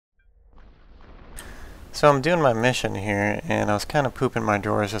So I'm doing my mission here, and I was kind of pooping my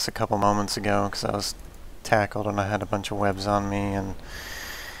drawers just a couple moments ago because I was tackled and I had a bunch of webs on me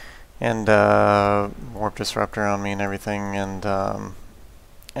and warp disruptor on me and everything. And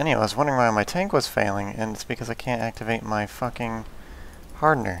anyway, I was wondering why my tank was failing, and it's because I can't activate my fucking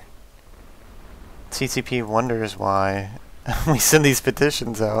Hardener. CCP wonders why we send these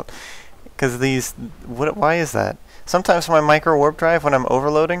petitions out, because why is that? Sometimes my micro warp drive, when I'm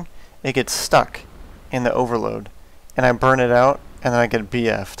overloading, it gets stuck in the overload, and I burn it out, and then I get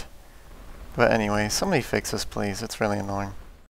BF'd. But anyway, somebody fix this, please. It's really annoying.